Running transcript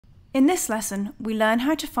In this lesson, we learn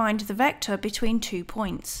how to find the vector between 2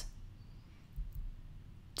 points.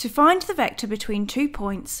 To find the vector between 2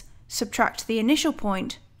 points, subtract the initial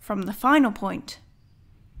point from the final point.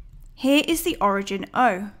 Here is the origin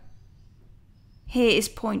O. Here is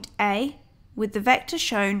point A, with the vector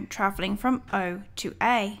shown travelling from O to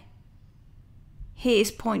A. Here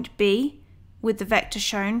is point B, with the vector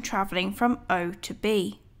shown travelling from O to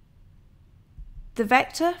B. The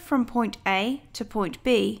vector from point A to point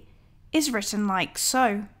B is written like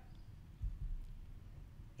so.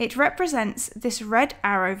 It represents this red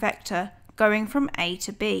arrow vector going from A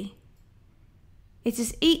to B. It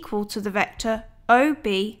is equal to the vector OB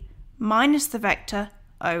minus the vector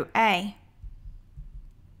OA.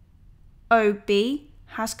 OB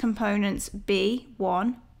has components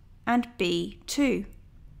B1 and B2,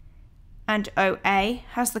 and OA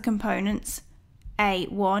has the components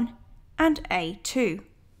A1 and A2.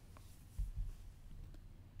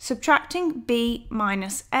 Subtracting B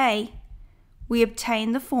minus A, we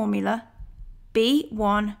obtain the formula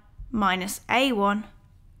B1 minus A1,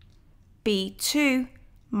 B2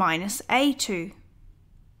 minus A2.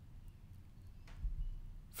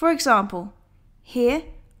 For example, here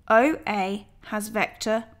OA has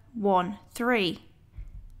vector 1, 3,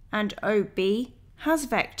 and OB has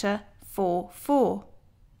vector 4, 4.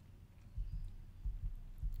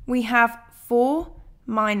 We have 4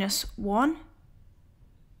 minus 1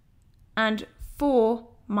 and 4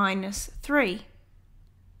 minus 3.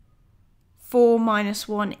 4 minus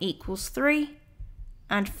 1 equals 3,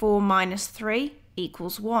 and 4 minus 3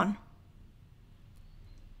 equals 1.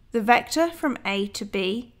 The vector from A to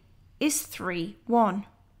B is 3, 1.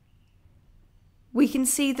 We can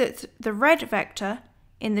see that the red vector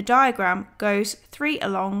in the diagram goes 3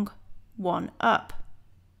 along, 1 up.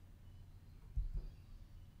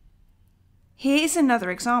 Here is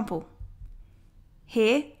another example.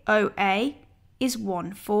 Here OA is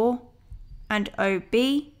 1, 4 and OB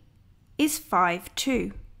is 5,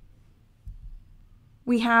 2.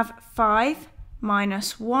 We have 5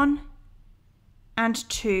 minus 1 and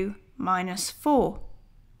 2 minus 4.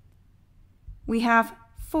 We have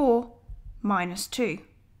 4 minus 2.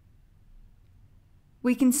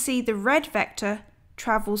 We can see the red vector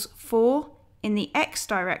travels 4 in the x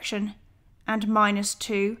direction and minus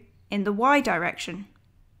 2 in the y direction.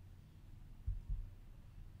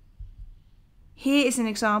 Here is an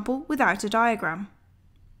example without a diagram.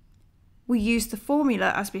 We use the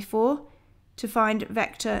formula as before to find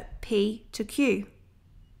vector P to Q.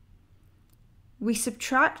 We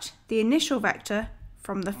subtract the initial vector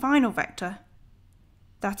from the final vector.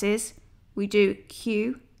 That is, we do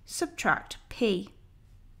Q subtract P.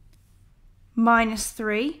 Minus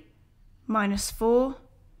 3, minus 4,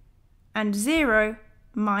 and 0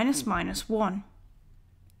 minus minus 1.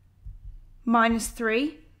 Minus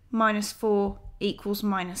 3 minus 4 equals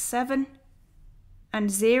minus 7, and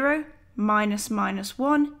 0 minus minus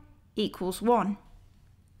 1 equals 1.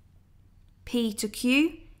 P to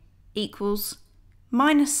Q equals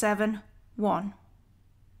minus 7, 1.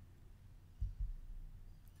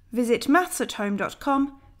 Visit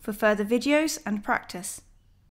mathsathome.com for further videos and practice.